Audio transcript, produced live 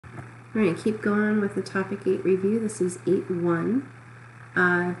All right, keep going with the topic 8 review. This is 8.1.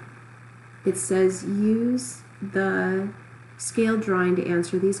 It says use the scale drawing to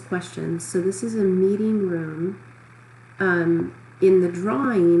answer these questions. So this is a meeting room. In the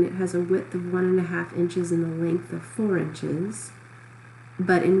drawing, it has a width of 1.5 inches and a length of 4 inches.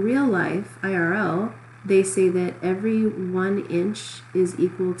 But in real life, IRL, they say that every 1 inch is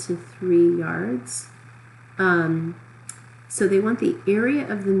equal to 3 yards. So they want the area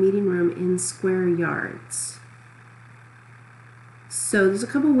of the meeting room in square yards. So there's a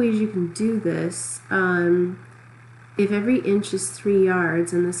couple ways you can do this. If every inch is 3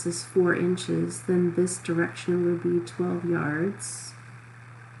 yards and this is 4 inches, then this direction would be 12 yards.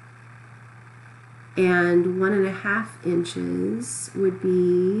 And 1.5 inches would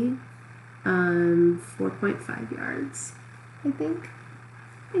be 4.5 yards, I think.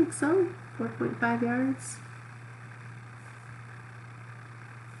 I think so. 4.5 yards.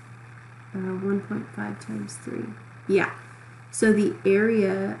 1.5 times 3. Yeah. So the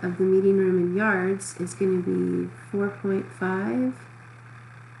area of the meeting room in yards is going to be 4.5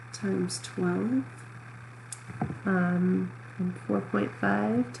 times 12. And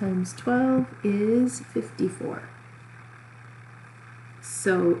 4.5 times 12 is 54.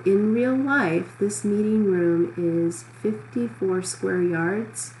 So in real life, this meeting room is 54 square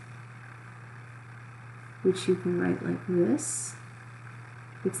yards, which you can write like this.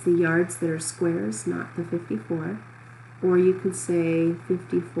 It's the yards that are squares, not the 54. Or you could say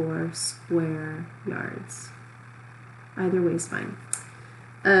 54 square yards. Either way is fine.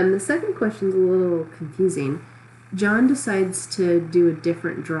 The second question is a little confusing. John decides to do a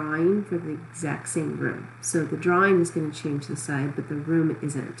different drawing for the exact same room. So the drawing is going to change the side, but the room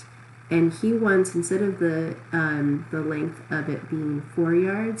isn't. And he wants, instead of the length of it being 4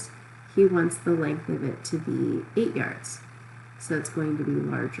 yards, he wants the length of it to be 8 yards. So it's going to be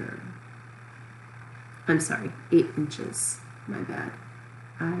larger. I'm sorry, 8 inches. My bad.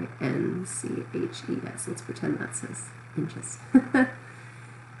 INCHES. Let's pretend that says inches.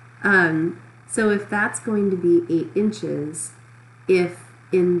 So if that's going to be 8 inches, if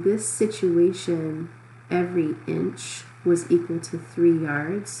in this situation every inch was equal to 3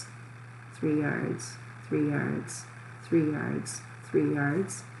 yards, 3 yards, 3 yards, 3 yards, 3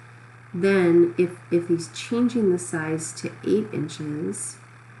 yards, then if he's changing the size to 8 inches,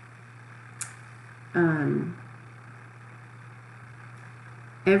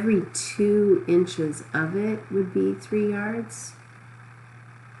 every 2 inches of it would be 3 yards.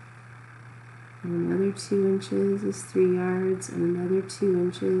 And another 2 inches is 3 yards, and another 2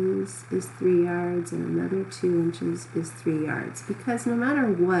 inches is 3 yards, and another 2 inches is 3 yards. Because no matter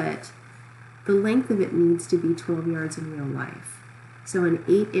what, the length of it needs to be 12 yards in real life. So an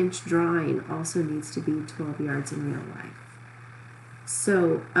 8-inch drawing also needs to be 12 yards in real life.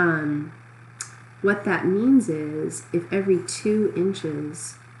 So what that means is if every 2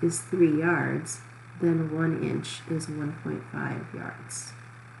 inches is 3 yards, then 1 inch is 1.5 yards.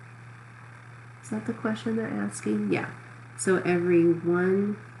 Is that the question they're asking? Yeah. So every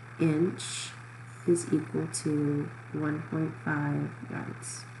 1 inch is equal to 1.5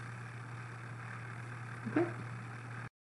 yards. Okay?